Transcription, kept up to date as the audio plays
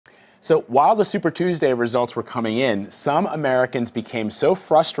So while the Super Tuesday results were coming in, some Americans became so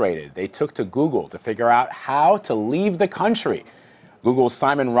frustrated they took to Google to figure out how to leave the country. Google's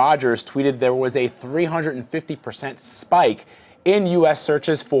Simon Rogers tweeted there was a 350% spike in U.S.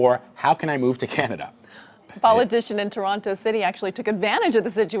 searches for "How can I move to Canada?" A politician in Toronto City actually took advantage of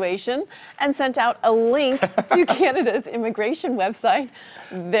the situation and sent out a link to Canada's immigration website.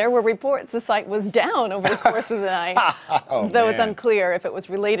 There were reports the site was down over the course of the night, though it's unclear if it was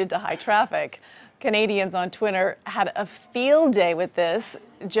related to high traffic. Canadians on Twitter had a field day with this,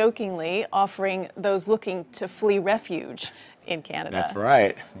 jokingly offering those looking to flee refuge in Canada. That's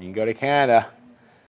right. You can go to Canada.